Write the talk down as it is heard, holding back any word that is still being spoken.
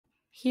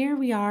Here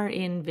we are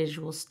in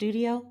Visual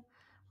Studio.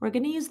 We're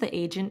going to use the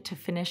agent to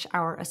finish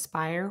our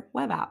Aspire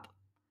web app.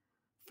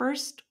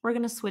 First, we're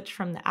going to switch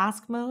from the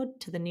Ask mode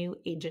to the new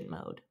Agent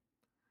mode.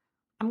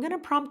 I'm going to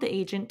prompt the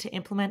agent to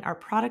implement our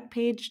product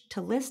page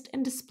to list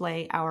and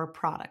display our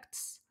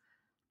products.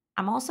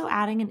 I'm also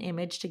adding an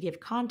image to give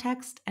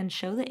context and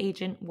show the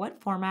agent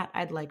what format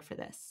I'd like for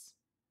this.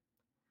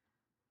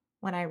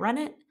 When I run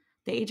it,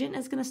 the agent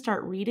is going to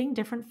start reading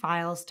different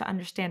files to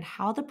understand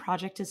how the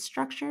project is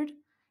structured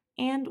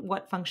and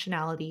what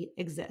functionality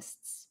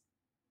exists.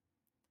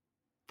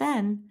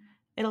 Then,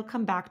 it'll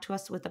come back to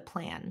us with a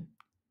plan.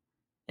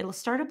 It'll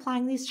start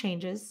applying these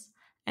changes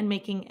and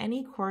making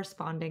any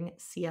corresponding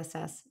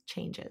CSS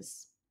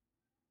changes.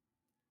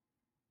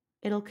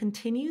 It'll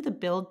continue the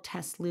build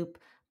test loop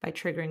by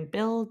triggering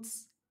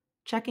builds,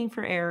 checking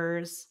for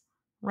errors,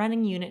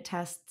 running unit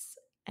tests,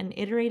 and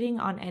iterating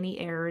on any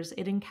errors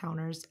it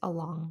encounters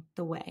along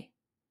the way.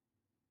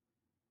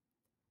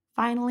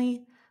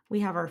 Finally, we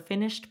have our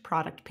finished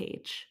product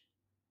page.